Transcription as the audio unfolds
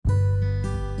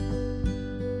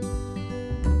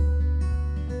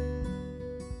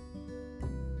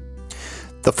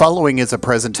The following is a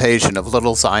presentation of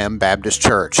Little Zion Baptist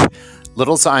Church.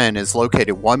 Little Zion is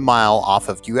located 1 mile off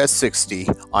of US 60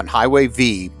 on Highway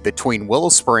V between Willow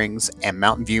Springs and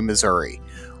Mountain View, Missouri.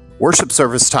 Worship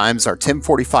service times are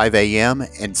 10:45 a.m.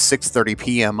 and 6:30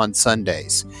 p.m. on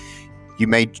Sundays. You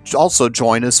may also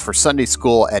join us for Sunday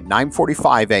school at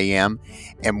 9:45 a.m.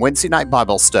 and Wednesday night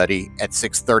Bible study at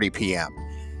 6:30 p.m.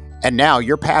 And now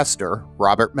your pastor,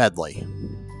 Robert Medley.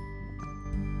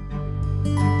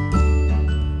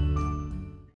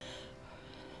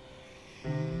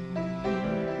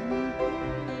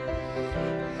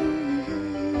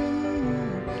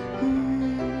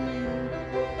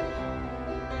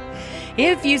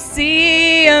 If you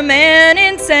see a man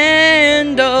in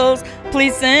sandals,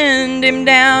 please send him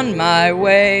down my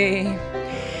way.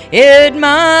 It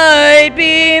might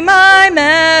be my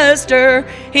master,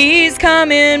 he's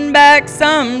coming back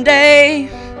someday.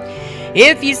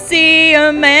 If you see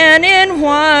a man in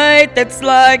white that's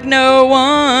like no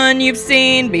one you've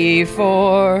seen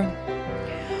before,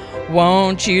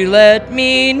 won't you let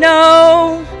me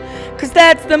know? 'Cause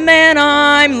that's the man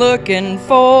I'm looking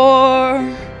for.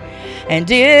 And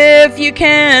if you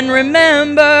can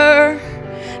remember,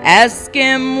 ask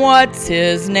him what's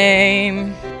his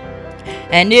name.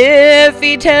 And if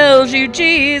he tells you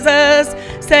Jesus,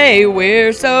 say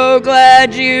we're so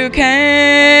glad you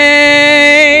came.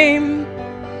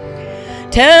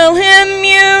 Tell him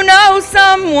you know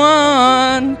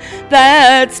someone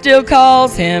that still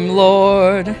calls him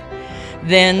Lord.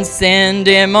 Then send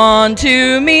him on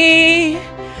to me,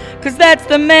 'cause that's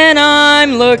the man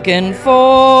I'm looking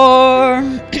for.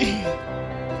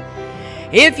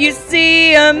 If you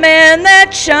see a man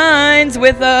that shines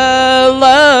with a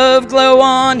love glow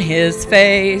on his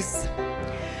face,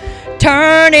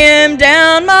 turn him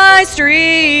down my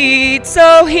street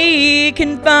so he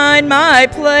can find my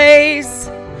place.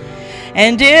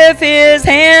 And if his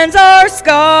hands are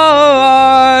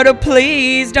scarred, oh,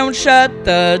 please don't shut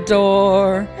the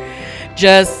door.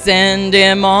 Just send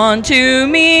him on to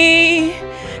me,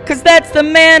 'cause that's the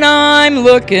man I'm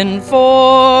looking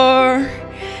for.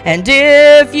 And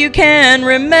if you can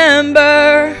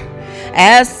remember,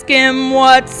 ask him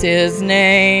what's his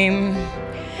name.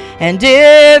 And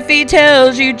if he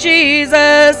tells you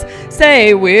Jesus,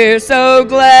 say we're so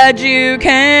glad you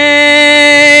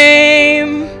came.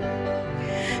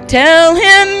 Tell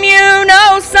him you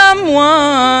know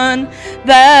someone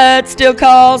that still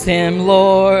calls him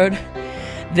Lord.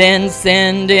 Then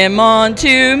send him on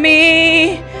to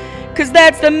me, 'cause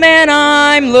that's the man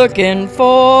I'm looking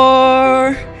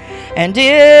for. And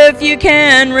if you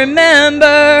can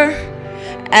remember,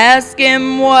 ask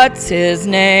him what's his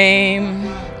name.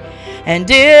 And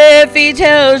if he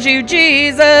tells you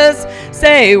Jesus,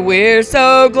 say we're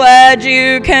so glad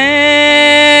you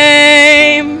came.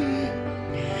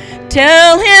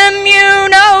 Tell him you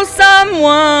know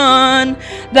someone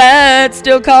that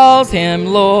still calls him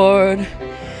Lord.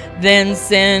 Then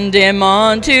send him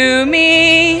on to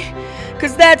me,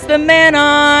 'cause that's the man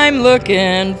I'm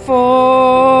looking for.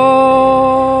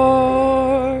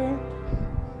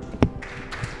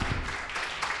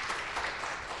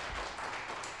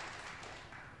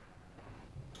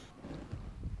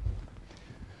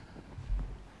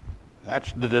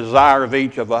 That's the desire of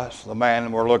each of us, the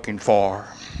man we're looking for.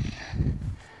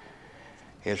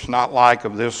 It's not like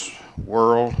of this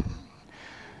world.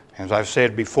 As I've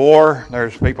said before,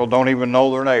 there's people don't even know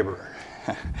their neighbor.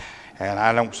 And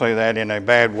I don't say that in a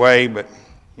bad way, but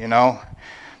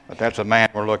but that's a man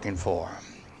we're looking for.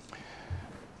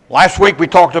 Last week we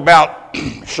talked about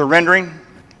surrendering.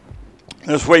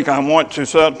 This week I want to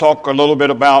talk a little bit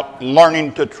about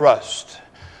learning to trust.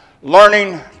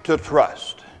 Learning to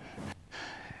trust.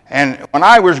 And when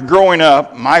I was growing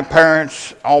up, my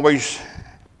parents always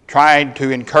tried to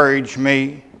encourage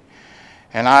me.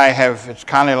 And it's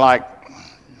kind of like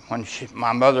when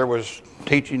my mother was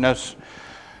teaching us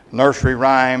nursery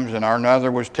rhymes and our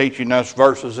mother was teaching us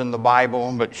verses in the Bible.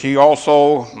 But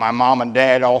my mom and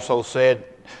dad also said,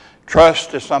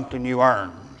 trust is something you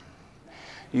earn.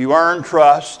 You earn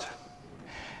trust.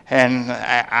 And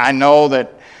I know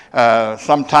that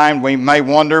sometimes we may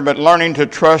wonder, but learning to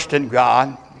trust in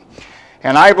God.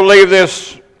 And I believe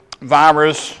this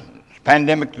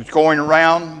pandemic that's going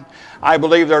around, I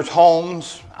believe there's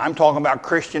homes. I'm talking about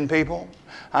Christian people.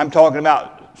 I'm talking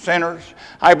about sinners.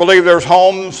 I believe there's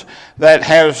homes that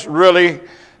has really,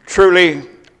 truly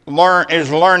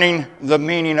learning the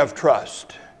meaning of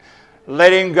trust.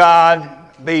 Letting God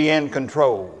be in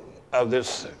control of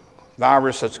this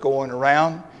virus that's going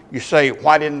around. You say,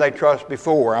 why didn't they trust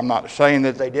before? I'm not saying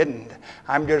that they didn't.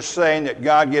 I'm just saying that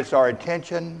God gets our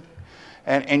attention.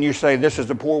 And you say, this is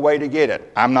the poor way to get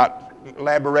it. I'm not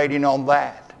elaborating on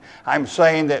that. I'm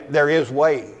saying that there is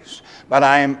ways. But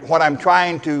what I'm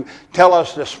trying to tell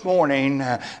us this morning,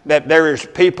 that there is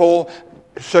people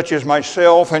such as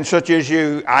myself and such as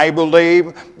you, I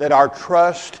believe that our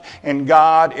trust in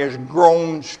God is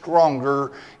grown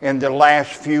stronger in the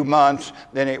last few months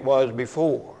than it was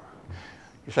before.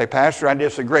 You say, Pastor, I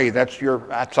disagree.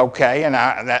 That's okay, and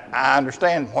I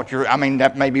understand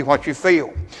that may be what you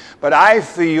feel. But I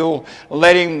feel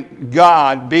letting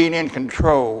God being in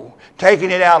control,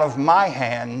 taking it out of my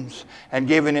hands and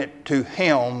giving it to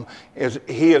Him,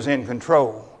 He is in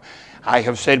control. I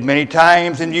have said many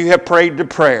times, and you have prayed the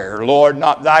prayer, Lord,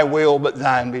 not thy will, but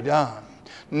thine be done.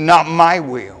 Not my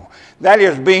will. That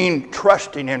is being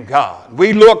trusting in God.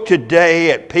 We look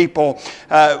today at people,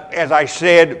 as I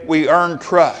said, we earn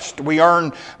trust. We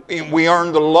earn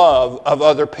the love of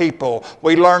other people.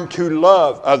 We learn to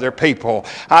love other people.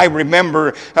 I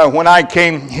remember when I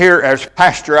came here as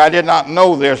pastor, I did not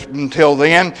know this until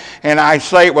then, and I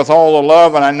say it with all the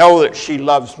love, and I know that she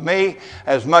loves me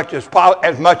as much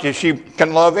as she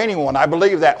can love anyone. I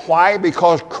believe that. Why?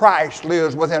 Because Christ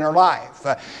lives within her life.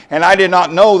 And I did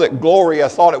not know that Gloria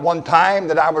thought at one time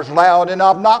that I was loud and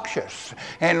obnoxious.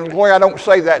 And Gloria, I don't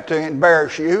say that to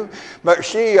embarrass you, but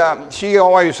she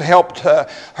always helped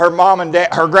her mom and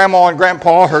dad, her grandma and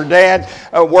grandpa, her dad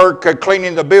work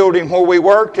cleaning the building where we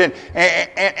worked. And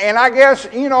I guess,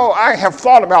 I have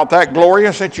thought about that,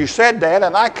 Gloria, since you said that,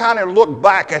 and I kind of look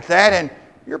back at that, and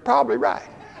you're probably right.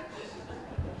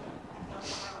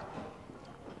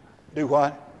 Do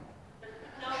what?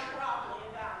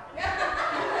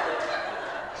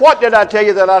 What did I tell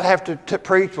you that I'd have to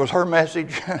preach was her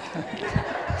message?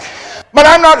 But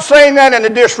I'm not saying that in a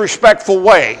disrespectful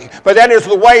way, but that is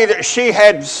the way that she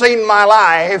had seen my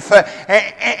life.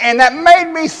 And that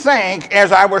made me think,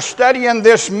 as I was studying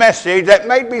this message, that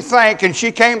made me think, and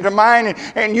she came to mind,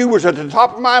 and you was at the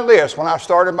top of my list when I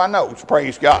started my notes,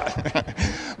 praise God.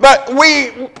 But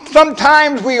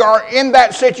sometimes we are in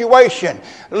that situation.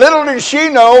 Little did she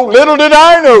know, little did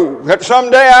I know, that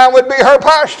someday I would be her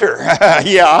pastor.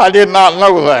 Yeah, I did not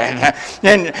know that.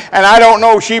 And I don't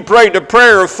know if she prayed the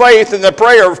prayer of faith and the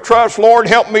prayer of trust. Lord,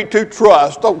 help me to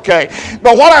trust. Okay.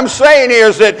 But what I'm saying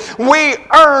is that we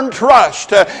earn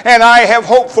trust. And I have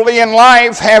hopefully in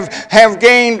life have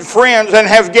gained friends, and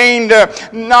have gained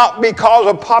not because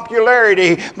of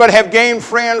popularity, but have gained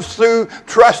friends through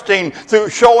trusting, through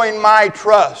showing my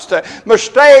trust.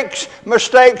 Mistakes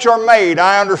are made.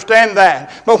 I understand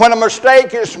that. But when a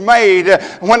mistake is made,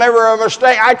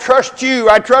 I trust you.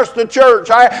 I trust the church.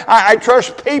 I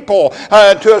trust people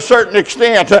to a certain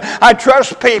extent. I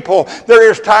trust people. There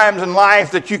is times in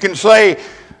life that you can say,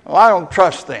 well, I don't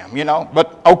trust them,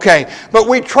 But okay. But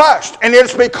we trust. And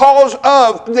it's because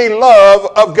of the love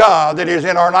of God that is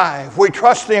in our life. We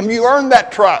trust Him. You earn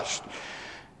that trust.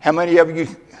 How many of you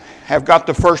have got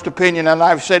the first opinion? And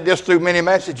I've said this through many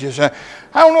messages. I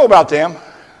don't know about them.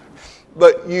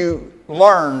 But you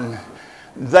learn,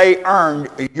 they learn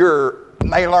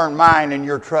mine and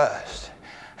your trust.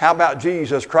 How about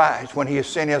Jesus Christ when He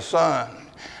sent His Son?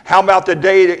 How about the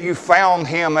day that you found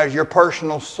Him as your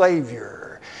personal Savior?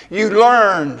 You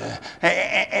learned,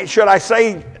 and I'm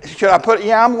going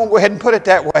to go ahead and put it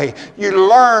that way. You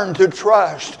learn to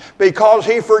trust because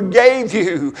He forgave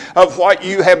you of what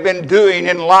you have been doing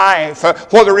in life,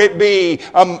 whether it be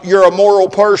you're a moral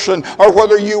person, or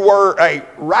whether you were a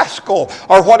rascal,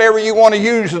 or whatever you want to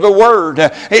use the word.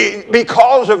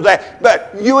 Because of that,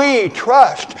 but we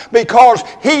trust because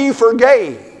He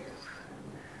forgave.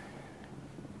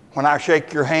 When I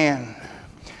shake your hand,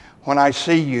 when I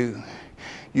see you,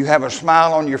 you have a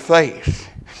smile on your face.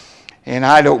 And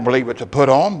I don't believe it's a put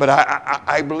on, but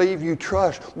I believe you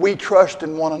trust. We trust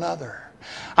in one another.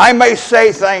 I may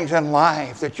say things in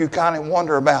life that you kind of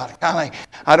wonder about. I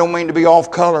don't mean to be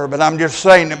off color, but I'm just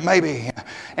saying that maybe.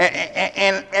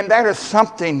 And that is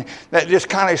something that just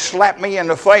kind of slapped me in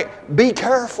the face. Be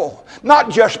careful.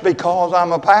 Not just because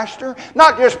I'm a pastor.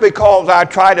 Not just because I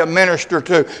try to minister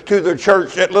to the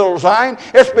church at Little Zion.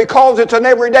 It's because it's an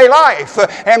everyday life.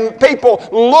 And people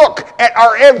look at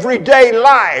our everyday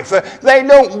life. They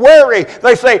don't worry.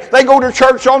 They say they go to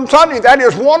church on Sunday. That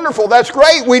is wonderful. That's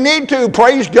great. We need to.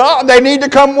 Praise God. They need to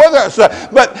come with us.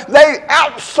 But they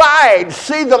outside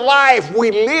see the life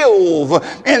we live.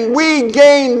 And we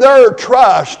gain their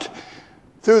trust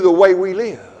through the way we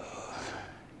live.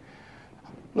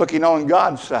 Looking on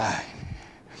God's side,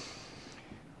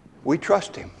 we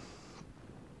trust Him.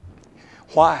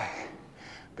 Why?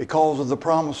 Because of the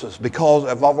promises. Because,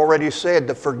 as I've already said,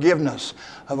 the forgiveness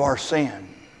of our sins.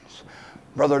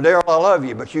 Brother Darrell, I love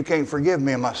you, but you can't forgive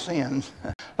me of my sins.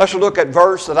 Let's look at a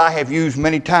verse that I have used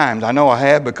many times. I know I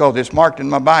have because it's marked in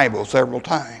my Bible several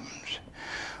times.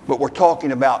 But we're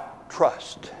talking about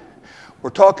trust.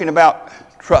 We're talking about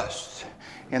trust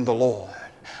in the Lord.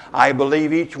 I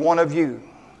believe each one of you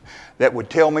that would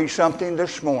tell me something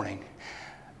this morning,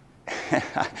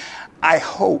 I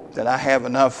hope that I have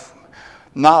enough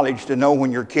knowledge to know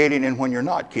when you're kidding and when you're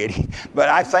not kidding. But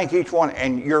I think each one,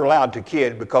 and you're allowed to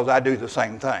kid because I do the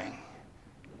same thing.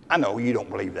 I know you don't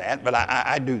believe that, but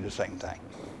I do the same thing.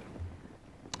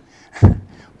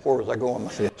 Where was I going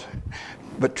with this?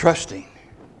 But trusting.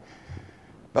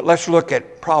 But let's look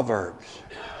at Proverbs.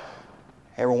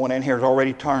 Everyone in here has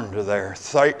already turned to there.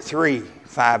 3,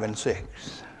 5, and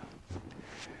 6.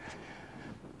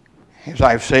 As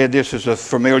I've said, this is a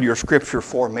familiar scripture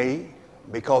for me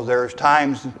because there's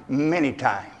times, many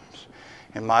times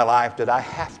in my life that I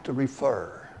have to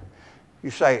refer. You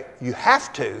say, you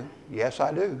have to? Yes,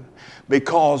 I do.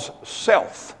 Because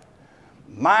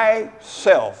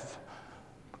myself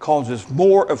causes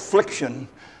more affliction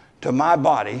to my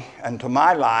body and to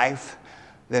my life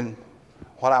than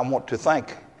what I want to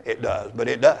think it does, but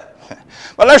it does.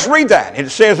 But let's read that.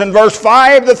 It says in verse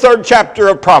 5, the 3rd chapter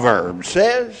of Proverbs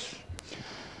says,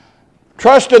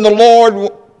 Trust in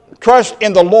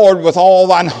the Lord with all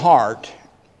thine heart,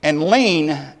 and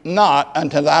lean not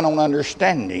unto thine own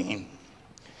understanding.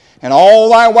 In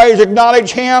all thy ways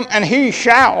acknowledge him, and he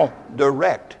shall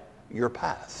direct your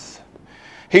path.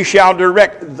 He shall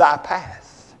direct thy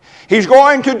path. He's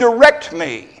going to direct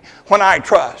me when I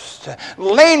trust.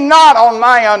 Lean not on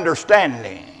my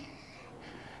understanding.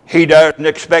 He doesn't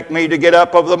expect me to get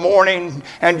up of the morning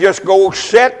and just go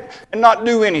sit and not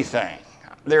do anything.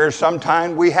 There's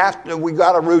sometimes we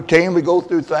got a routine, we go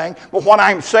through things. But what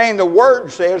I'm saying, the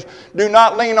Word says, do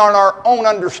not lean on our own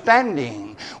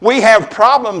understanding. We have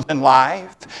problems in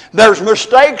life. There's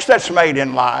mistakes that's made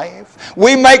in life.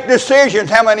 We make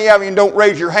decisions. How many of you, don't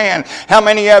raise your hand, how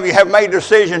many of you have made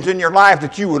decisions in your life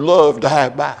that you would love to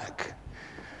have back?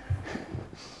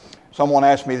 Someone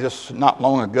asked me this not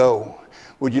long ago.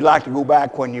 Would you like to go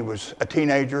back when you was a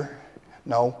teenager?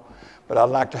 No, but I'd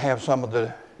like to have some of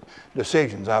the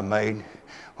decisions I've made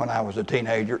when I was a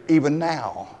teenager, even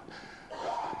now.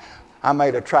 I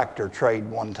made a tractor trade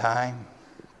one time.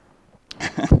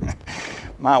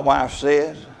 My wife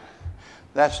says,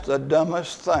 that's the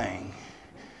dumbest thing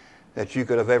that you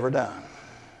could have ever done.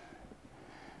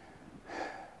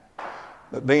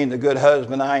 But being the good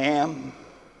husband I am,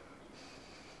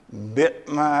 bit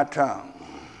my tongue.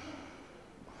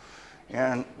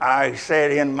 And I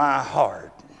said in my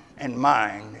heart and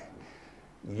mind,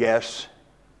 yes,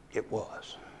 it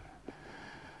was.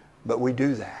 But we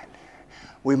do that.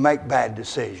 We make bad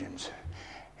decisions.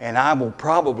 And I will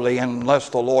probably, unless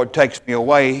the Lord takes me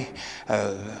away,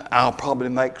 I'll probably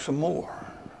make some more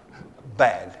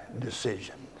bad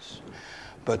decisions.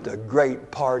 But the great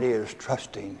part is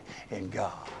trusting in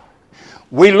God.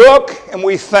 We look and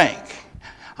we think.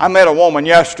 I met a woman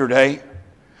yesterday.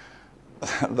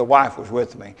 The wife was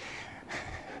with me.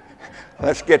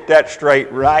 Let's get that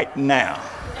straight right now.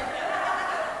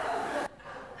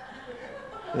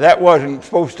 That wasn't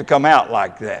supposed to come out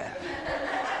like that.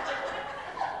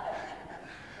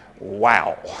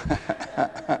 Wow.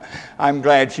 I'm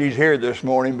glad she's here this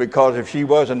morning, because if she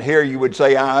wasn't here, you would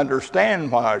say, I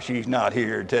understand why she's not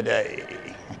here today.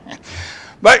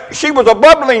 But she was a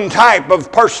bubbling type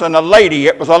of person, a lady.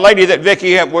 It was a lady that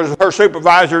Vicki was her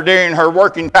supervisor during her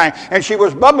working time, and she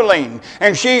was bubbling.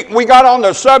 And we got on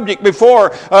the subject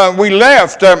before we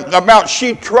left about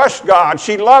she trusts God,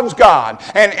 she loves God.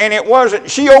 And it wasn't,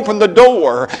 she opened the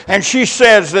door, and she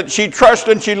says that she trusts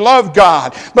and she loved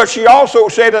God. But she also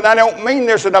said, and I don't mean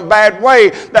this in a bad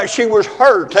way, that she was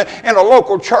hurt in a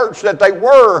local church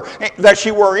that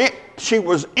she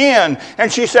was in,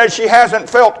 and she said she hasn't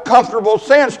felt comfortable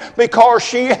since because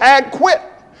she had quit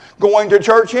going to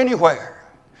church anywhere.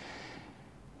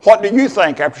 What do you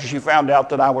think after she found out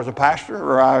that I was a pastor,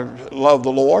 or I loved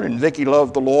the Lord, and Vicki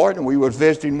loved the Lord, and we was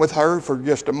visiting with her for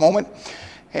just a moment,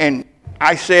 and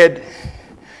I said,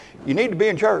 you need to be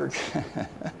in church.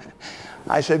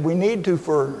 I said, we need to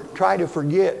try to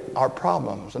forget our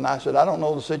problems. And I said, I don't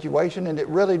know the situation, and it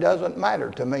really doesn't matter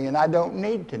to me, and I don't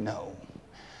need to know.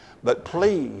 But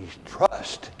please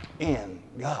trust in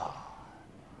God.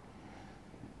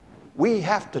 We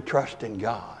have to trust in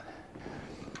God.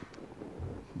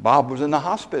 Bob was in the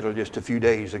hospital just a few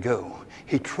days ago.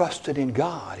 He trusted in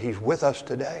God. He's with us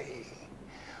today.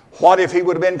 What if he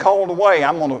would have been called away?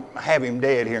 I'm going to have him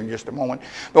dead here in just a moment.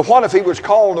 But what if he was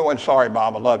called away? Sorry,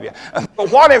 Bob, I love you.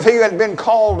 But what if he had been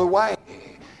called away?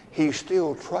 He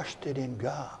still trusted in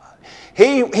God.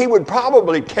 He would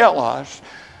probably tell us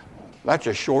That's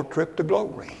a short trip to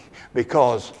glory,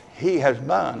 because he has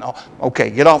done.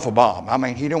 Okay, get off of Bob. I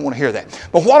mean, he don't want to hear that.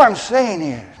 But what I'm saying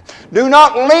is, do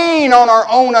not lean on our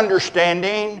own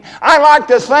understanding. I like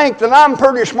to think that I'm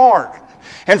pretty smart.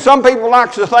 And some people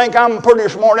like to think I'm pretty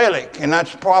smart aleck, and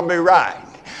that's probably right.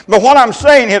 But what I'm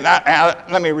saying is,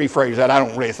 let me rephrase that, I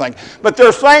don't really think. But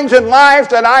there's things in life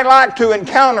that I like to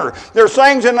encounter. There's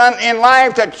things in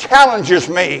life that challenges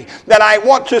me, that I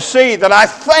want to see, that I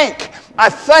think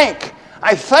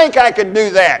I could do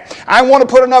that. I want to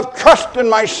put enough trust in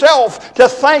myself to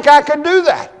think I could do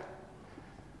that.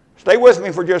 Stay with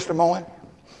me for just a moment.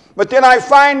 But then I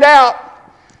find out,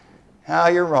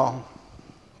 you're wrong.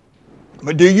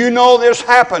 But do you know this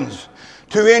happens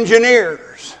to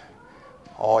engineers?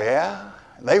 Oh yeah?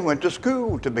 They went to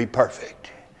school to be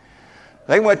perfect.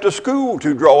 They went to school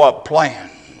to draw up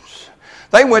plans.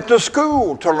 They went to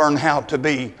school to learn how to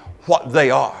be what they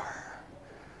are.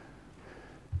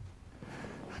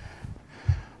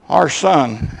 Our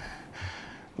son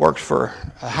works for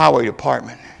a highway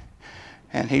department,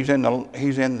 and he's in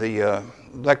the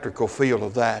electrical field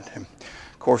of that. And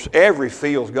of course, every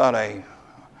field's got I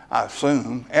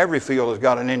assume every field has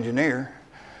got an engineer.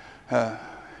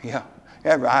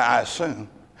 I assume.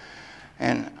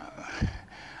 And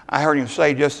I heard him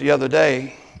say just the other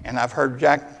day, and I've heard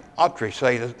Jack Autry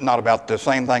say this, not about the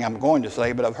same thing I'm going to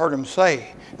say, but I've heard him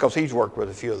say, because he's worked with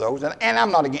a few of those. And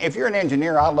I'm not against, if you're an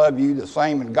engineer, I love you the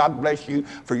same, and God bless you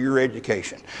for your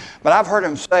education. But I've heard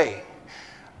him say,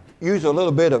 use a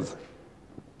little bit of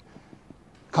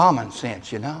common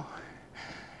sense, you know.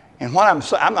 And what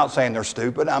I'm not saying they're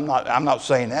stupid. I'm not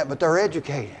saying that, but they're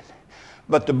educated.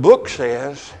 But the book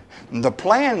says, and the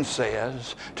plan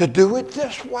says, to do it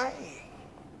this way.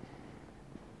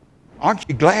 Aren't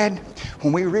you glad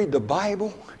when we read the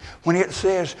Bible, when it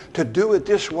says to do it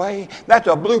this way? That's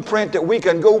a blueprint that we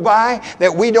can go by,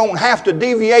 that we don't have to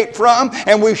deviate from,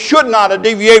 and we should not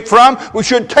deviate from. We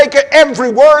should take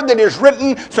every word that is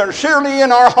written sincerely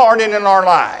in our heart and in our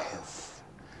life.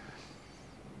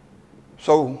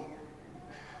 So,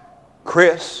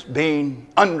 Chris, being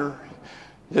under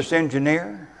this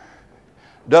engineer,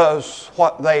 does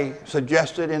what they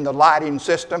suggested in the lighting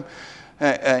system.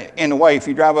 In a way, if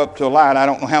you drive up to a light, I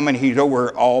don't know how many he's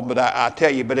over all, but I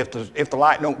tell you, but if the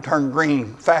light don't turn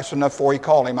green fast enough before you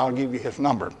call him, I'll give you his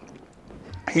number.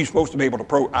 He's supposed to be able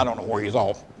to I don't know where he's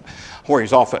off.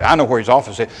 I know where his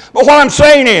office is. But what I'm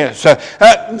saying is,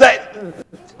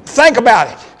 think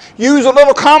about it. Use a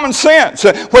little common sense.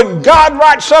 When God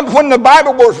writes something, when the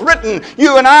Bible was written,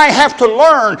 you and I have to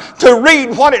learn to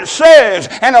read what it says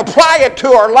and apply it to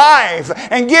our life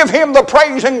and give Him the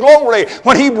praise and glory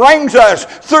when He brings us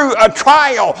through a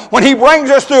trial, when He brings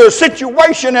us through a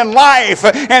situation in life.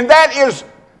 And that is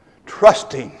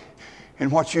trusting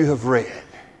in what you have read.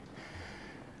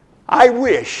 I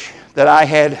wish that I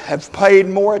have paid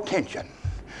more attention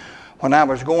when I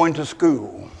was going to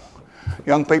school.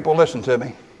 Young people, listen to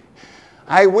me.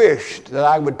 I wished that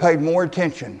I would pay more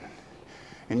attention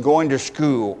in going to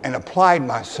school and applied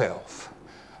myself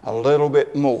a little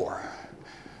bit more.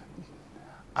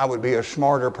 I would be a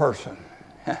smarter person.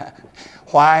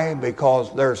 Why?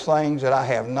 Because there's things that I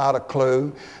have not a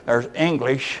clue. There's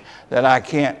English that I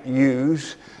can't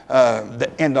use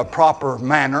in the proper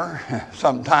manner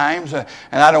sometimes. And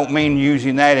I don't mean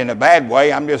using that in a bad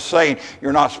way. I'm just saying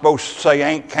you're not supposed to say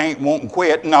ain't, can't, won't, and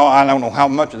quit. No, I don't know how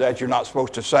much of that you're not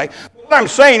supposed to say. What I'm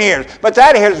saying is, but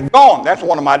that has gone. That's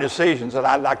one of my decisions that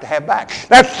I'd like to have back.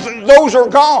 Those are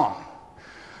gone.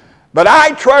 But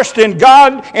I trust in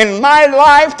God in my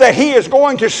life that He is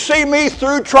going to see me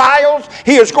through trials.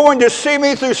 He is going to see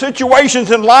me through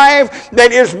situations in life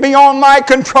that is beyond my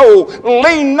control.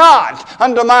 Lean not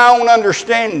unto my own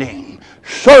understanding.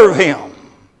 Serve Him.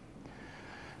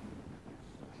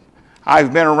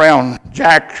 I've been around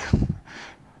Jack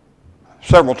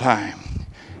several times.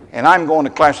 And I'm going to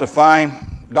classify,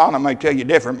 Donna may tell you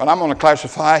different, but I'm going to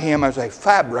classify him as a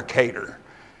fabricator.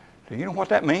 Do you know what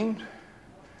that means?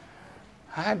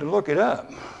 I had to look it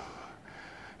up.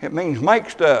 It means make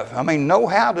stuff. I mean, know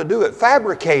how to do it.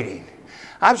 Fabricating.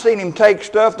 I've seen him take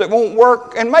stuff that won't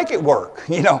work and make it work,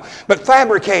 but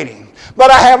fabricating.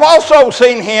 But I have also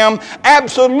seen him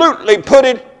absolutely put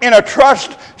it in a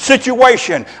trust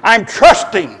situation. I'm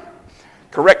trusting.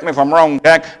 Correct me if I'm wrong,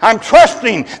 Jack. I'm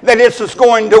trusting that this is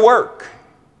going to work.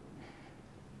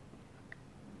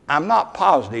 I'm not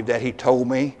positive that he told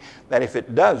me that if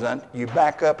it doesn't, you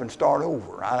back up and start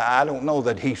over. I don't know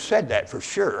that he said that for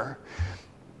sure.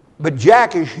 But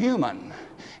Jack is human,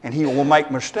 and he will make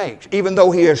mistakes. Even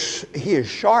though he is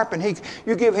sharp, and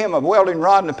you give him a welding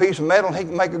rod and a piece of metal, he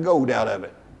can make a gold out of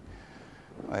it.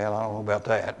 Well, I don't know about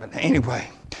that, but anyway.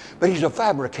 but he's a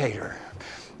fabricator.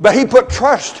 But he put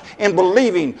trust in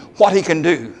believing what he can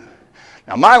do.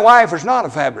 Now, my wife is not a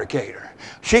fabricator.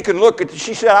 She can look at,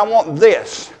 she said, I want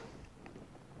this.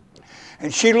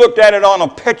 And she looked at it on a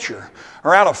picture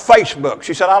or out of Facebook.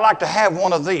 She said, I'd like to have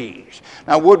one of these.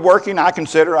 Now, woodworking, I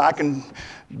consider I can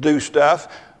do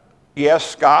stuff. Yes,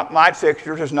 Scott, light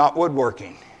fixtures is not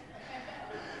woodworking.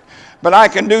 But I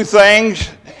can do things,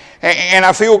 and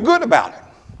I feel good about it.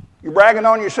 You bragging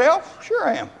on yourself? Sure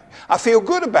I am. I feel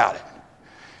good about it.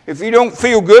 If you don't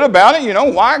feel good about it,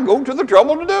 why go to the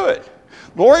trouble to do it?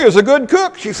 Gloria's a good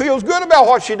cook. She feels good about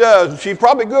what she does. She's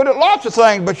probably good at lots of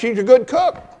things, but she's a good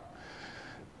cook.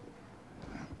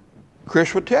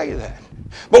 Chris would tell you that.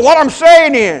 But what I'm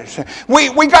saying is,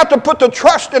 we got to put the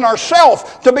trust in ourselves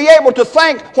to be able to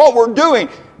think what we're doing.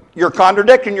 You're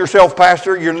contradicting yourself,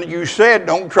 Pastor. You said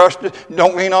don't trust it,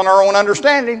 don't lean on our own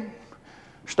understanding.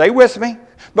 Stay with me.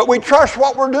 But we trust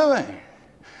what we're doing.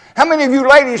 How many of you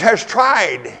ladies has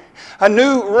tried a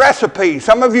new recipe?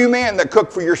 Some of you men that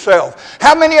cook for yourself.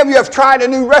 How many of you have tried a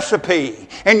new recipe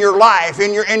in your life,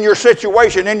 in your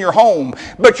situation, in your home?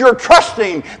 But you're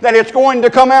trusting that it's going to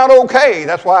come out okay.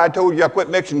 That's why I told you I quit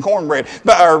mixing cornbread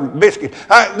or biscuits.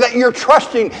 That you're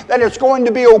trusting that it's going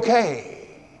to be okay.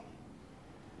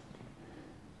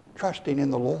 Trusting in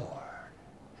the Lord.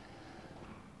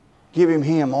 Giving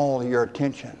Him all of your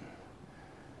attention.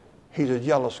 He's a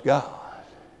jealous God.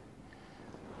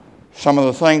 Some of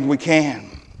the things we can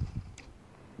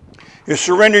is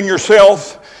surrendering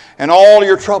yourself and all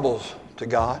your troubles to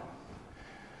God.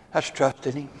 That's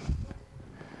trusting Him.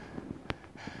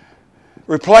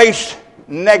 Replace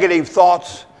negative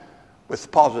thoughts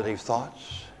with positive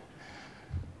thoughts.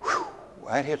 Whew,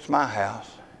 that hits my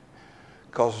house.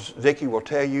 Because Vicki will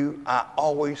tell you, I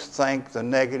always think the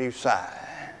negative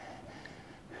side.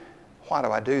 Why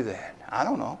do I do that? I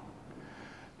don't know.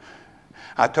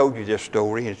 I told you this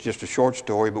story. It's just a short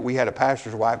story, but we had a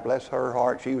pastor's wife, bless her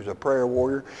heart. She was a prayer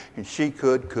warrior, and she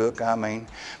could cook,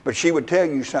 But she would tell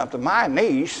you something. My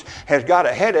niece has got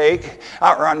a headache.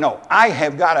 I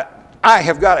have got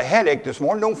a headache this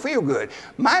morning. Don't feel good.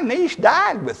 My niece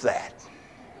died with that.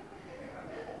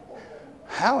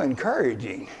 How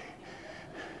encouraging.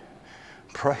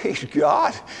 Praise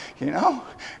God,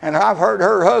 And I've heard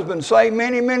her husband say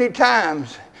many, many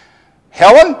times,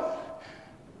 Helen,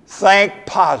 think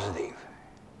positive.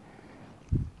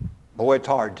 Boy, it's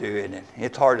hard to, isn't it?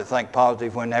 It's hard to think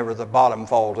positive whenever the bottom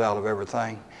falls out of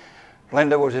everything.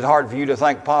 Linda, was it hard for you to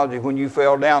think positive when you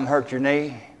fell down and hurt your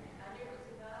knee?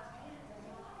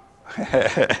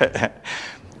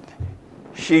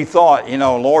 She thought,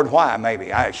 Lord, why?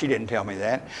 Maybe. She didn't tell me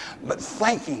that. But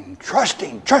thinking,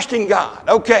 trusting God.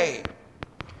 Okay.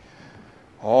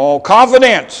 Oh,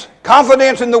 confidence.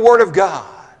 Confidence in the Word of God.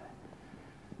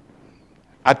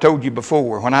 I told you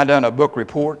before, when I done a book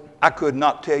report, I could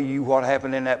not tell you what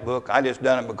happened in that book. I just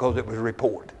done it because it was a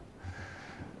report.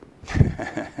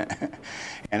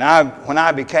 And when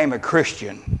I became a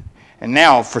Christian, and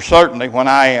now for certainly when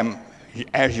I am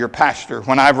as your pastor,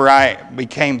 whenever I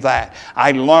became that,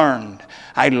 I learned.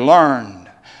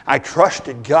 I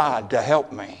trusted God to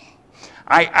help me.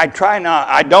 I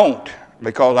don't,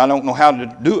 because I don't know how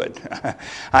to do it.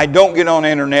 I don't get on the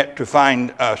internet to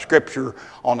find scripture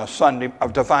on a Sunday,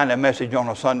 to find a message on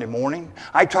a Sunday morning.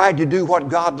 I try to do what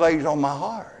God lays on my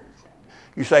heart.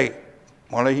 You say,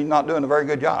 well, he's not doing a very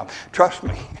good job. Trust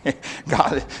me,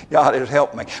 God has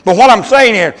helped me. But what I'm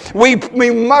saying here, we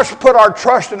must put our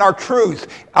trust in our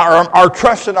truth, our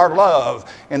trust and our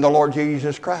love in the Lord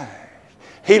Jesus Christ.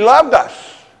 He loved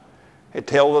us. It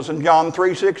tells us in John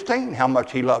 3:16 how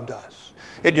much He loved us.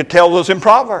 It tells us in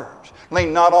Proverbs,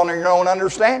 lean not on your own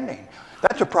understanding.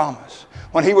 That's a promise.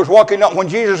 When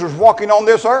Jesus was walking on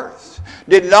this earth,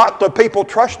 did not the people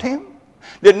trust Him?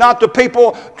 Did not the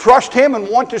people trust Him and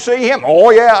want to see Him? Oh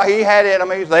yeah, He had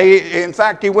enemies. In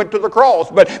fact, He went to the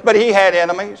cross, but He had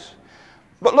enemies.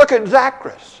 But look at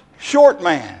Zacchaeus, short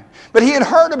man. But he had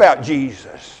heard about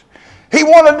Jesus. He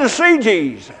wanted to see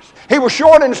Jesus. He was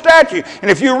short in stature. And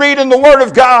if you read in the Word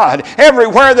of God,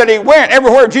 everywhere that He went,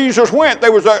 everywhere Jesus went,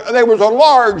 there was a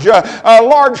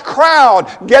large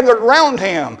crowd gathered around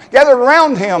Him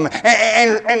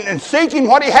and seeking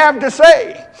what He had to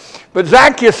say. But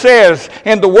Zacchaeus says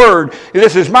in the Word,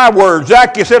 this is my word,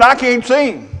 Zacchaeus said, I can't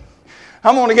see Him.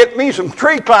 I'm going to get me some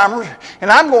tree climbers, and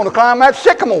I'm going to climb that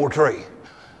sycamore tree.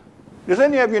 Does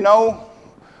any of you know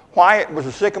why it was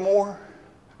a sycamore?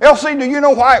 Elsie, do you know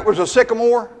why it was a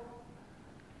sycamore?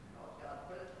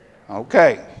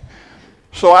 Okay.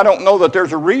 So I don't know that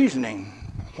there's a reasoning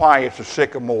why it's a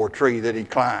sycamore tree that he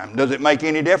climbed. Does it make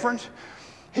any difference?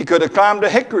 He could have climbed a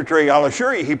hickory tree. I'll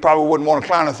assure you, he probably wouldn't want to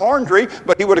climb a thorn tree,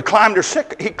 but he would have climbed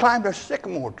a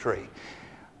sycamore tree.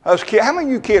 How many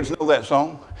of you kids know that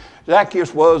song?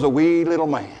 Zacchaeus was a wee little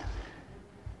man.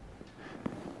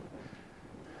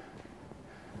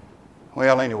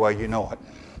 Well, anyway, you know it.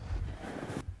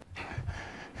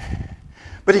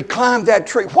 But he climbed that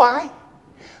tree. Why?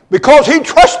 Because he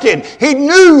trusted. He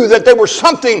knew that there was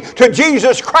something to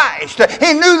Jesus Christ.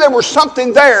 He knew there was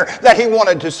something there that he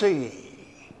wanted to see.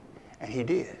 And he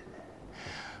did.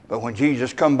 But when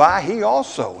Jesus come by, he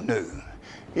also knew.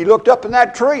 He looked up in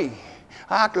that tree.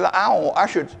 I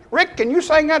should. Rick, can you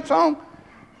sing that song?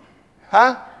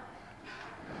 Huh?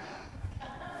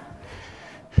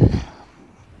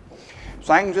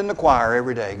 Sings in the choir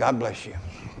every day. God bless you.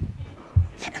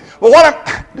 Well,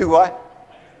 do what?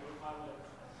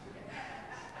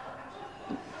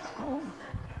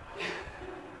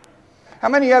 How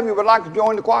many of you would like to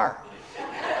join the choir?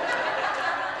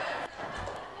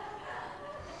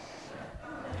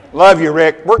 Love you,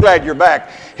 Rick. We're glad you're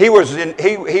back. He wasn't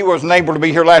able to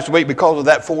be here last week because of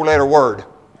that 4-letter word,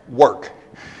 work.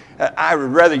 I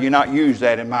would rather you not use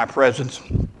that in my presence.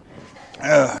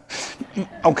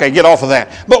 Okay, get off of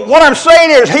that. But what I'm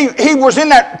saying is he was in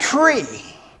that tree,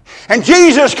 and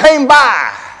Jesus came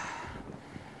by.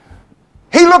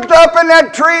 He looked up in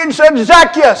that tree and said,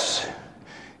 Zacchaeus,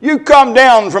 you come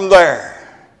down from there.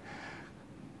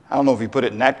 I don't know if he put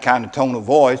it in that kind of tone of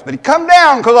voice, but he come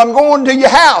down because I'm going to your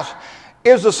house.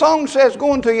 Is the song says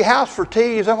going to your house for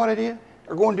tea? Is that what it is?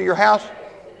 Or going to your house?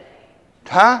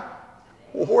 Huh?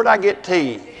 Well, where'd I get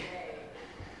tea?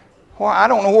 Well, I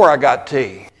don't know where I got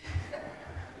tea.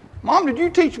 Mom, did you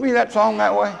teach me that song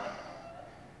that way?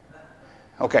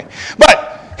 Okay.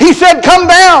 But he said, come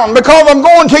down because I'm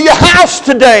going to your house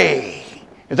today.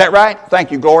 Is that right?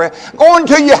 Thank you, Gloria. Going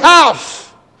to your house.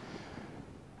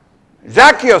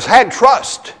 Zacchaeus had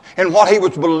trust in what he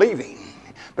was believing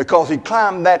because he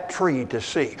climbed that tree to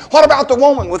see. What about the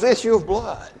woman with issue of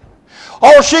blood?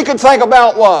 All she could think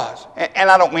about was,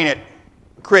 and I don't mean it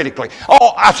critically.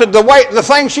 Oh, I said the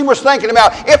thing she was thinking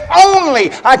about, if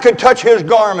only I could touch his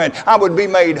garment, I would be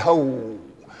made whole.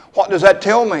 What does that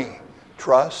tell me?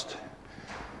 Trust.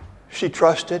 She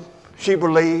trusted. She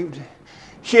believed.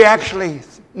 She actually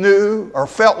knew or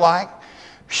felt like.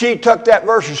 She took that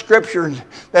verse of Scripture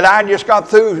that I just got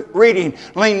through reading,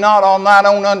 lean not on thine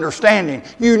own understanding.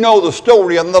 You know the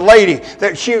story of the lady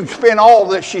that she spent all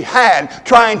that she had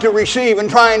trying to receive and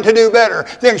trying to do better.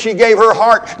 Then she gave her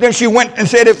heart. Then she went and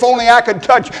said, if only I could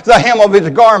touch the hem of his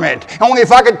garment. Only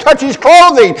if I could touch his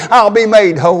clothing, I'll be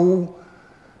made whole.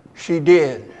 She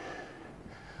did.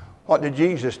 What did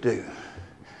Jesus do?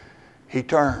 He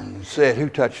turned and said, who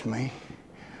touched me?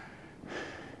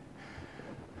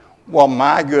 Well,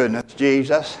 my goodness,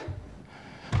 Jesus.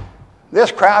 This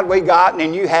crowd we got, and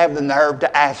then you have the nerve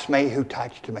to ask me who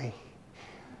touched me.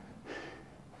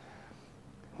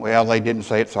 Well, they didn't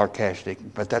say it sarcastic,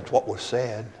 but that's what was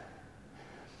said.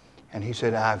 And he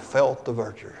said, I felt the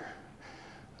virtue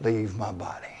leave my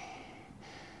body.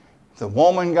 The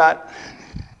woman got...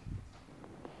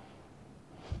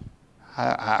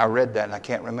 I read that, and I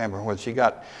can't remember whether she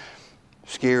got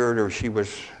scared or she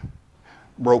was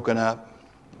broken up.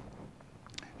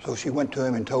 So she went to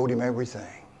him and told him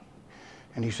everything.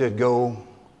 And he said, go.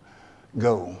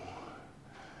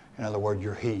 In other words,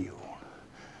 you're healed.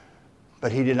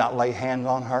 But he did not lay hands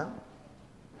on her.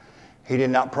 He did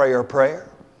not pray her prayer.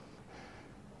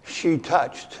 She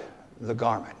touched the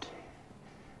garment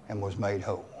and was made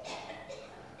whole.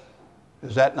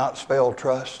 Does that not spell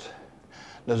trust?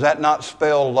 Does that not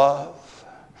spell love?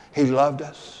 He loved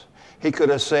us. He could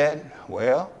have said,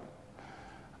 well,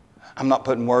 I'm not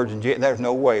putting words in. There's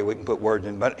no way we can put words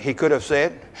in. But he could have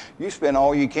said, you spend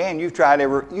all you can. You've tried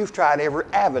every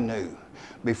avenue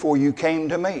before you came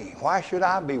to me. Why should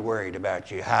I be worried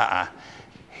about you?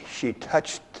 She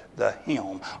touched the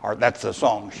hem, or that's the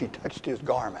song. She touched his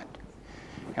garment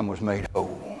and was made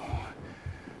whole.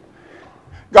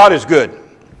 God is good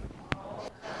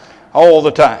all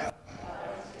the time.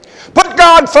 Put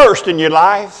God first in your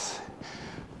life.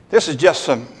 This is just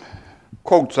some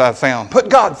quotes I found. Put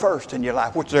God first in your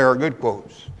life, which there are good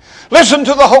quotes. Listen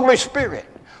to the Holy Spirit.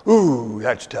 Ooh,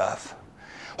 that's tough.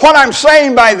 What I'm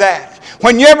saying by that,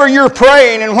 whenever you're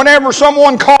praying and whenever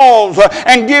someone calls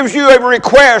and gives you a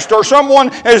request or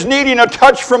someone is needing a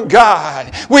touch from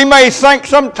God, we may think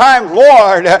sometimes,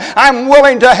 Lord, I'm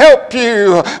willing to help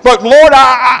you, but Lord,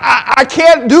 I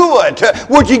can't do it.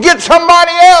 Would you get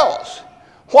somebody else?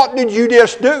 What did you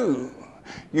just do?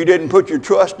 You didn't put your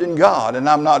trust in God, and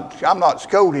I'm not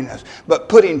scolding us, but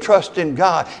putting trust in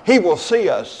God. He will see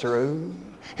us through.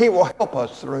 He will help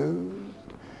us through.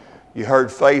 You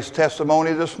heard Faith's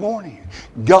testimony this morning.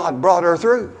 God brought her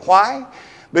through. Why?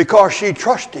 Because she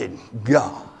trusted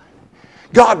God.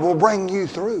 God will bring you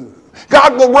through.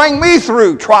 God will bring me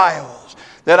through trials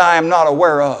that I am not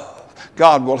aware of.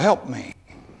 God will help me.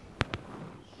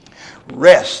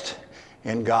 Rest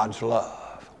in God's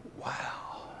love.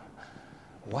 Wow.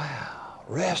 Wow.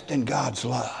 Rest in God's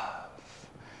love.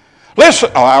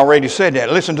 Listen. Oh, I already said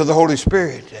that. Listen to the Holy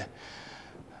Spirit.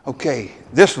 Okay,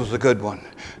 this was a good one.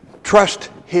 Trust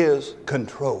His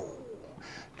control.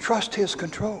 Trust His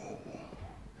control.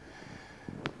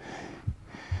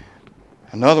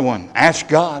 Another one, ask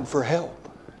God for help.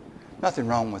 Nothing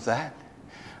wrong with that.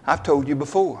 I've told you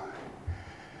before.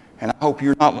 And I hope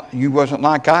you wasn't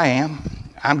like I am.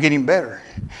 I'm getting better.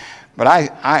 But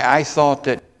I thought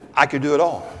that I could do it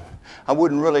all. I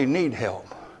wouldn't really need help.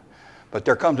 But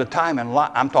there comes a time in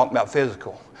life, I'm talking about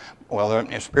physical. Well,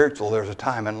 in spiritual, there's a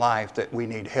time in life that we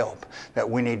need help, that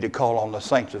we need to call on the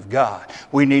saints of God.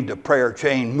 We need the prayer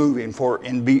chain moving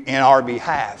in our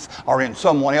behalf or in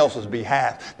someone else's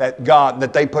behalf,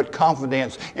 that they put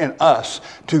confidence in us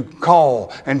to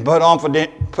call and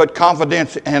put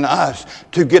confidence in us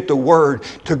to get the word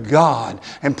to God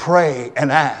and pray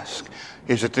and ask.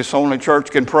 Is it this only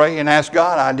church can pray and ask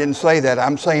God? I didn't say that.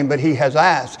 I'm saying, but He has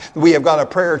asked. We have got a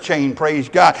prayer chain, praise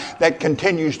God, that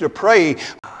continues to pray.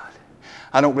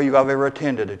 I don't believe I've ever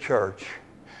attended a church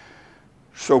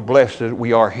so blessed that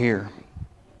we are here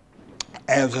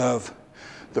as of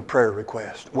the prayer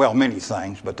request. Well, many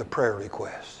things, but the prayer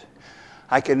request.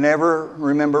 I can never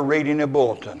remember reading a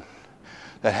bulletin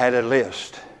that had a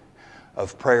list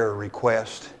of prayer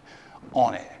requests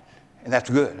on it. And that's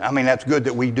good. I mean, that's good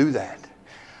that we do that.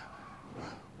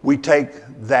 We take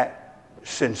that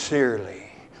sincerely.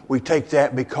 We take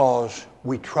that because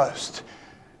we trust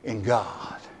in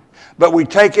God. But we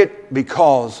take it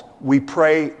because we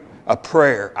pray a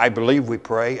prayer. I believe we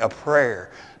pray a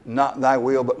prayer. Not thy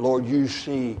will, but Lord, you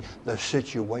see the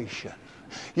situation.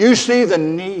 You see the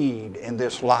need in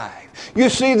this life. You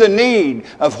see the need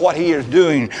of what He is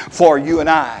doing for you and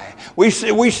I. We see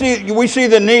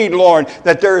the need, Lord,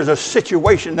 that there is a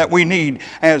situation that we need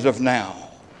as of now.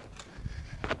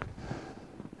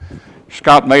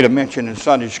 Scott made a mention in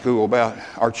Sunday school about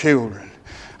our children.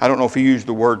 I don't know if he used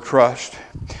the word trust,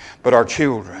 but our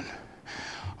children.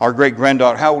 Our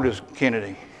great-granddaughter, how old is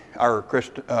Kennedy?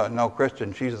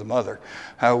 Kristen, she's the mother.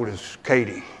 How old is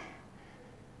Katie?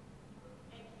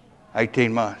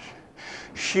 18 months.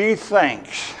 She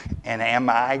thinks, and am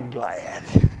I glad,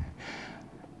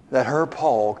 that her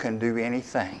Paul can do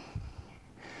anything.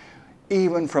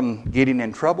 Even from getting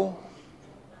in trouble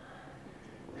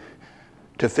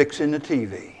to fixing the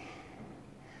TV.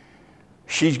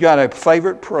 She's got a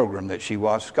favorite program that she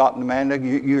watched. Scott and Amanda,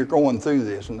 you're going through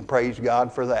this, and praise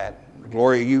God for that.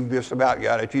 Gloria, you've just about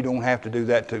got it. You don't have to do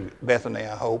that to Bethany,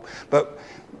 I hope. But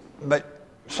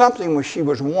something she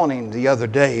was wanting the other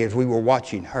day as we were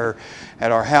watching her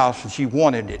at our house, and she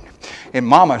wanted it. And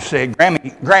Mama said,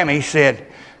 Grammy said,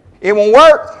 it won't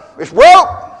work. It's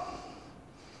broke.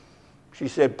 She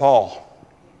said, Paul.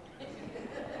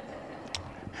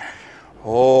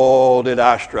 Oh, did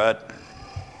I strut.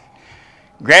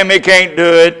 Grammy can't do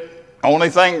it.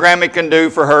 Only thing Grammy can do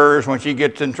for her is when she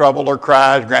gets in trouble or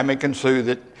cries, Grammy can soothe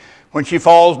it. When she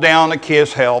falls down, a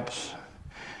kiss helps.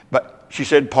 But she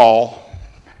said, Paul.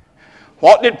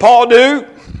 What did Paul do?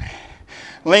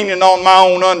 Leaning on my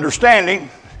own understanding,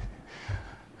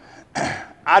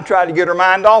 I tried to get her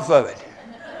mind off of it.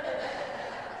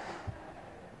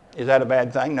 Is that a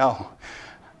bad thing? No.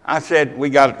 I said,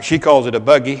 she calls it a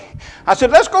buggy. I said,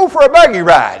 let's go for a buggy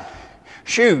ride.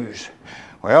 Shoes.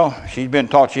 Well, she's been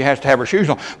taught she has to have her shoes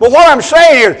on. But what I'm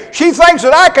saying is, she thinks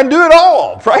that I can do it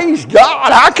all. Praise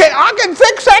God. I can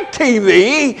fix that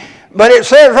TV. But it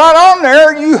says right on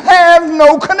there, you have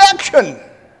no connection.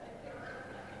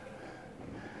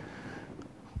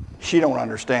 She don't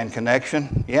understand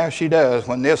connection. Yeah, she does.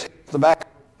 When this hits the back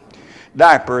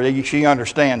diaper, she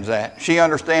understands that. She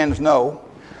understands no.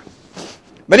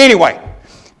 But anyway,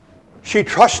 she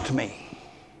trusts me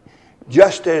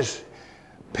just as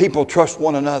people trust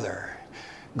one another.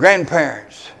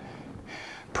 Grandparents,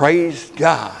 praise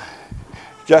God.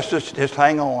 Just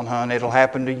hang on, hon. It'll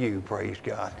happen to you, praise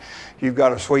God. You've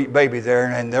got a sweet baby there,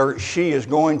 and she is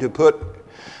going to put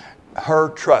her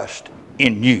trust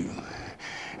in you.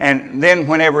 And then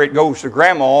whenever it goes to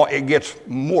Grandma, it gets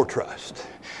more trust.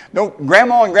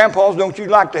 Grandma and Grandpas, don't you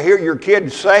like to hear your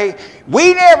kids say,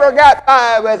 we never got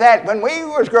by with that when we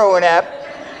was growing up?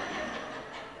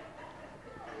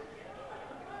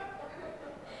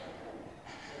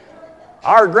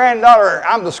 Our granddaughter,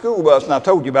 I'm the school bus, and I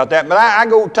told you about that, but I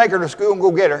go take her to school and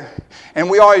go get her, and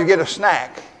we always get a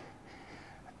snack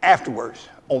afterwards.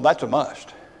 Oh, that's a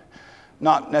must.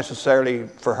 Not necessarily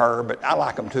for her, but I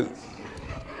like them too.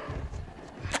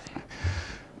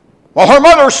 Well, her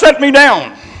mother set me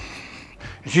down.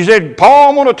 She said,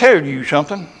 Paul, I want to tell you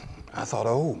something. I thought,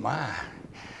 oh my,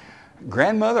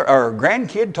 grandmother or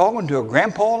grandkid talking to a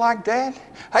grandpa like that?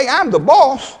 Hey, I'm the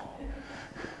boss.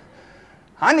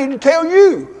 I need to tell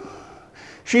you.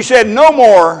 She said, no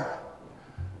more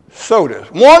sodas.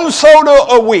 1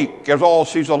 soda a week is all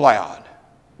she's allowed.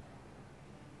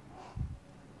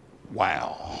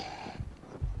 Wow.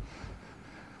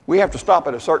 We have to stop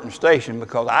at a certain station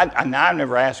because I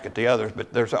never ask at the others,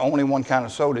 but there's only one kind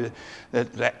of soda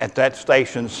that at that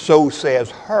station, so says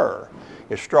her,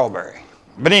 is strawberry.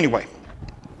 But anyway,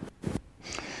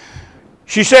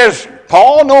 she says,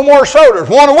 Paul, no more sodas.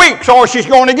 1 a week's all she's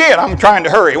going to get. I'm trying to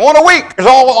hurry. 1 a week is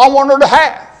all I want her to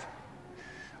have.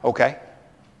 Okay.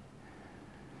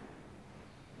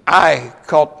 I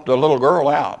caught the little girl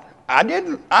out. I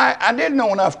didn't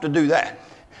know enough to do that.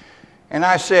 And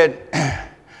I said,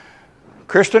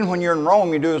 Kristen, when you're in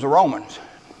Rome, you do as the Romans.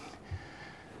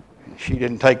 She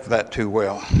didn't take that too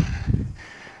well.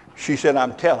 She said,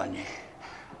 I'm telling you.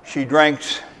 She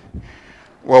drinks,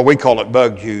 well, we call it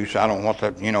bug juice. I don't want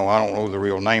that, I don't know the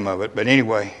real name of it. But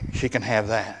anyway, she can have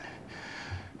that.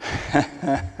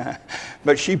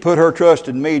 But she put her trust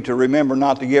in me to remember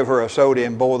not to give her a soda,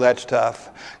 and boy, that's tough.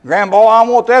 Grandpa, I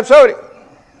want that soda.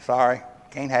 Sorry,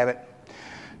 can't have it.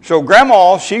 So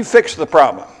Grandma, she fixed the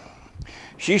problem.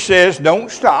 She says, don't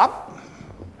stop.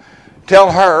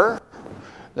 Tell her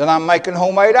that I'm making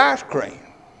homemade ice cream.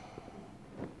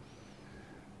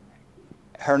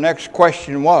 Her next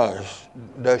question was,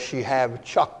 does she have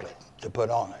chocolate to put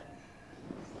on it?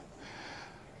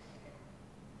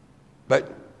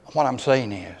 But what I'm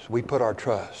saying is, we put our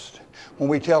trust. When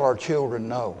we tell our children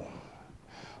no,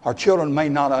 our children may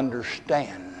not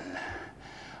understand.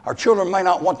 Our children may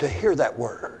not want to hear that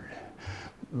word,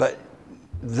 but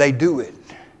they do it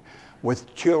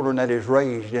with children that is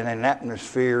raised in an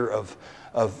atmosphere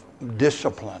of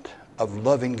discipline, of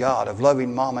loving God, of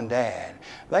loving mom and dad.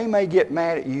 They may get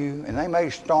mad at you, and they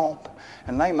may stomp,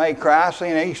 and they may cry. I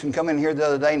seen Easton come in here the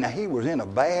other day. Now, he was in a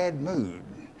bad mood,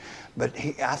 but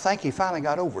I think he finally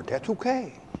got over it. That's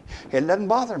okay. It doesn't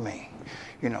bother me.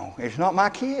 It's not my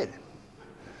kid.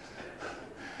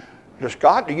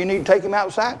 Scott, do you need to take him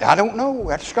outside? I don't know.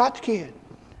 That's Scott's kid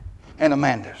and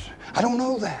Amanda's. I don't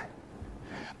know that.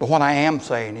 But what I am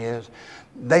saying is,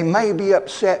 they may be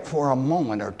upset for a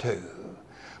moment or two,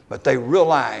 but they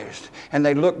realized and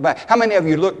they look back. How many of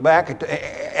you look back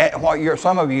at what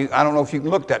some of you, I don't know if you can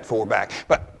look that far back,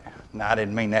 but no, I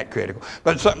didn't mean that critical.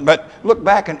 But look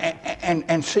back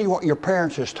and see what your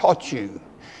parents has taught you,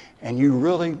 and you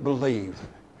really believe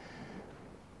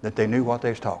that they knew what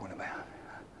they was talking about.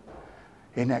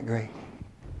 Isn't that great?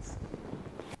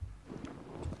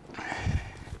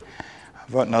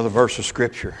 I've got another verse of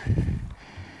Scripture.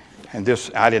 And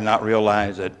this, I did not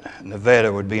realize that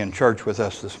Nevada would be in church with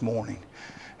us this morning.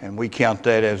 And we count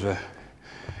that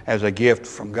as a gift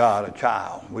from God, a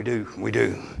child. We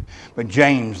do. But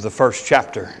James, the 1st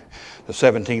chapter, the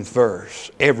 17th verse,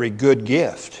 every good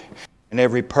gift and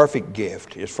every perfect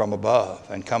gift is from above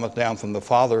and cometh down from the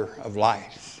Father of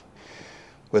lights,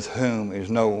 with whom is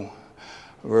no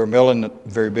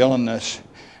variableness,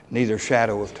 neither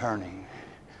shadow of turning.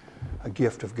 A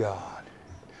gift of God.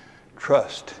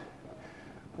 Trust,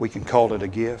 we can call it a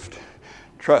gift.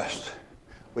 Trust,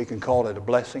 we can call it a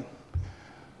blessing.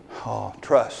 Oh,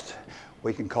 trust,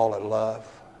 we can call it love.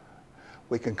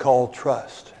 We can call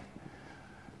trust.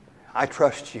 I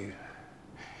trust you.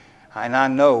 And I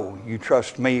know you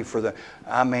trust me for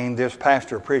this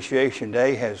Pastor Appreciation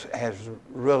Day has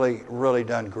really, really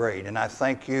done great. And I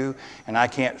thank you, and I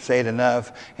can't say it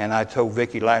enough. And I told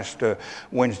Vicki last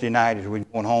Wednesday night as we were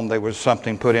going home, there was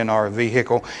something put in our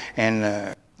vehicle.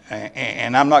 And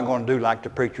I'm not going to do like the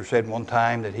preacher said one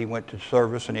time, that he went to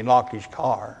service and he locked his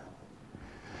car.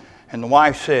 And the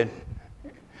wife said,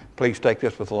 please take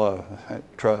this with love,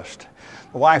 trust.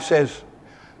 The wife says,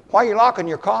 why are you locking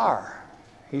your car?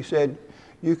 He said,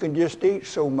 you can just eat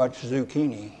so much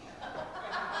zucchini.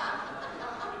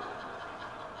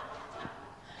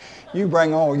 You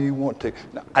bring all you want to.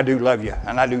 I do love you,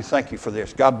 and I do thank you for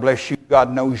this. God bless you.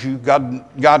 God knows you. God,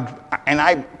 and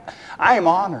I am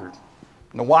honored.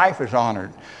 The wife is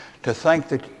honored to think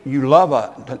that you love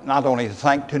us, not only to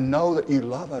think, to know that you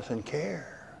love us and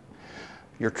care.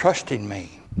 You're trusting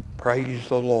me. Praise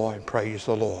the Lord. Praise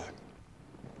the Lord.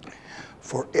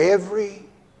 For every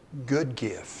good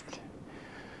gift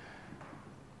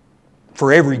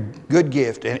For every good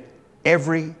gift and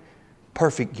every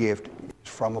perfect gift is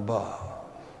from above.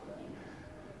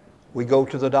 We go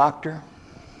to the doctor,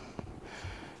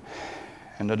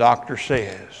 and the doctor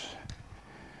says,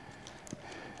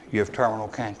 you have terminal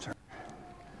cancer.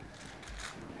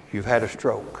 You've had a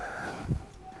stroke.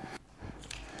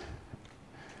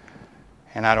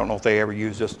 And I don't know if they ever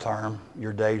use this term,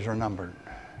 your days are numbered.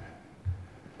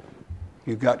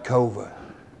 You've got COVID.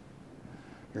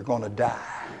 You're going to die.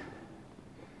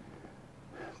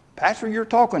 Pastor, you're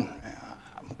talking.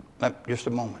 Just a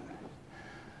moment.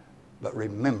 But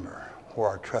remember where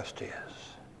our trust is.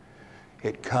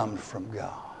 It comes from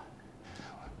God.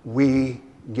 We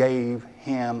gave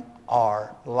Him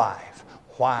our life.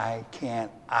 Why can't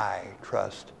I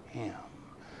trust Him?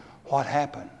 What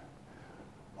happened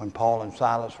when Paul and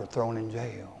Silas were thrown in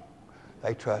jail?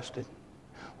 They trusted.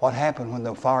 What happened when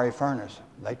the fiery furnace?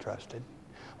 They trusted.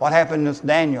 What happened with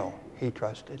Daniel? He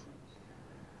trusted.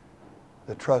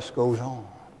 The trust goes on.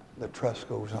 The trust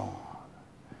goes on.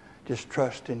 Just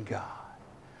trust in God.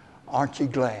 Aren't you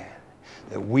glad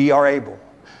that we are able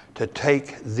to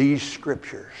take these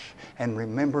scriptures and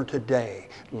remember today,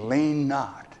 lean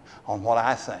not on what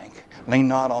I think. Lean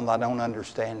not on thine own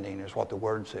understanding is what the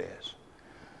Word says.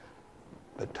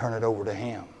 But turn it over to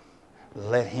Him.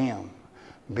 Let Him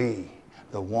be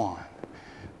the one.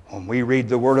 When we read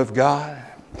the Word of God,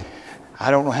 I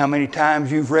don't know how many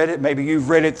times you've read it. Maybe you've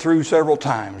read it through several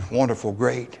times. Wonderful,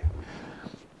 great.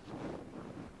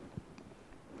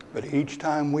 But each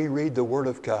time we read the Word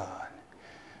of God,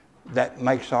 that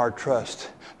makes our trust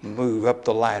move up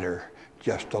the ladder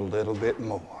just a little bit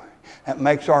more. That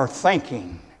makes our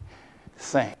thinking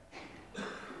think.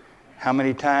 How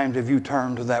many times have you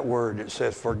turned to that word that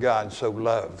says, for God so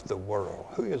loved the world?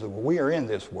 Who is it? We are in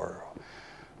this world.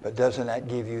 But doesn't that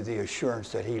give you the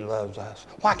assurance that He loves us?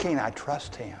 Why can't I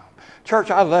trust Him?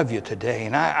 Church, I love you today,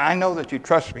 and I know that you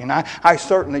trust me, and I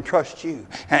certainly trust you.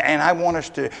 And I want us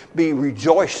to be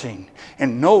rejoicing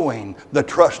in knowing the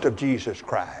trust of Jesus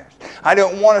Christ. I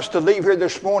don't want us to leave here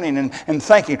this morning and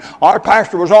thinking, our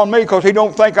pastor was on me because he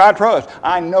don't think I trust.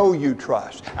 I know you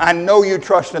trust. I know you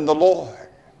trust in the Lord.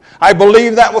 I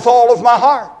believe that with all of my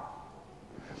heart.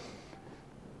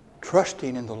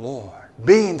 Trusting in the Lord.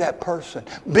 Being that person.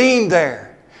 Being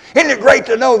there. Isn't it great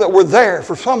to know that we're there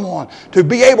for someone to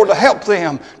be able to help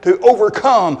them to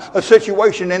overcome a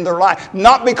situation in their life?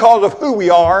 Not because of who we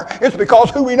are, it's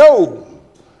because who we know.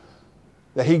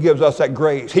 That He gives us that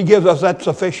grace. He gives us that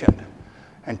sufficient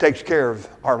and takes care of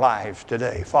our lives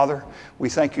today. Father, we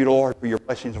thank you, Lord, for your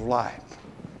blessings of life.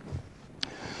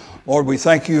 Lord, we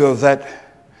thank you of that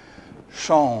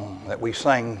song that we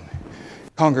sang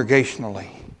congregationally.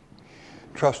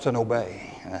 Trust and obey.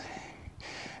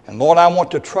 And Lord, I want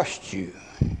to trust you.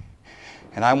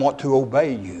 And I want to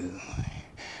obey you.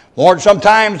 Lord,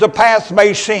 sometimes the path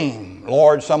may seem,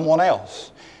 Lord, someone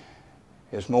else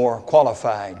is more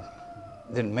qualified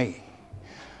than me.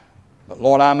 But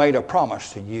Lord, I made a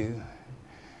promise to you.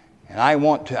 And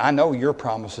I know your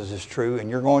promises is true, and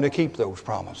you're going to keep those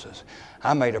promises.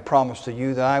 I made a promise to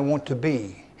you that I want to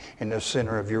be in the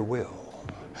center of your will.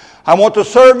 I want to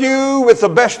serve you with the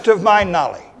best of my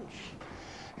knowledge.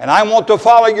 And I want to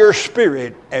follow your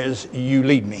Spirit as you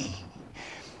lead me.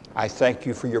 I thank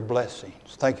you for your blessings.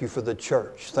 Thank you for the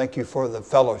church. Thank you for the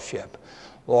fellowship.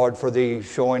 Lord, for the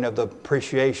showing of the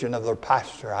appreciation of the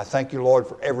pastor. I thank you, Lord,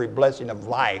 for every blessing of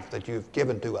life that you've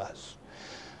given to us.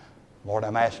 Lord,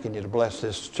 I'm asking you to bless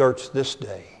this church this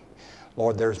day.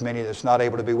 Lord, there's many that's not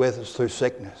able to be with us through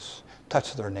sickness.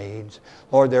 Touch their needs.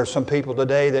 Lord, there are some people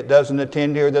today that doesn't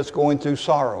attend here that's going through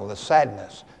sorrow, the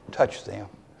sadness. Touch them.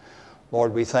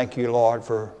 Lord, we thank you, Lord,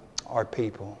 for our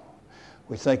people.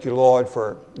 We thank you, Lord,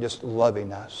 for just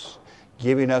loving us,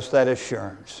 giving us that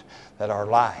assurance that our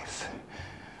life,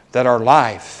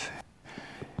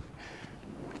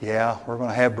 yeah, we're going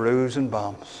to have bruises and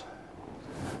bumps,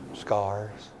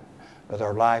 scars, but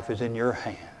our life is in your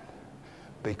hand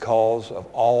because of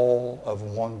all of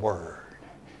one word.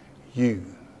 You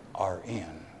are in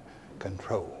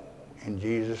control. In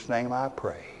Jesus' name I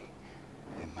pray.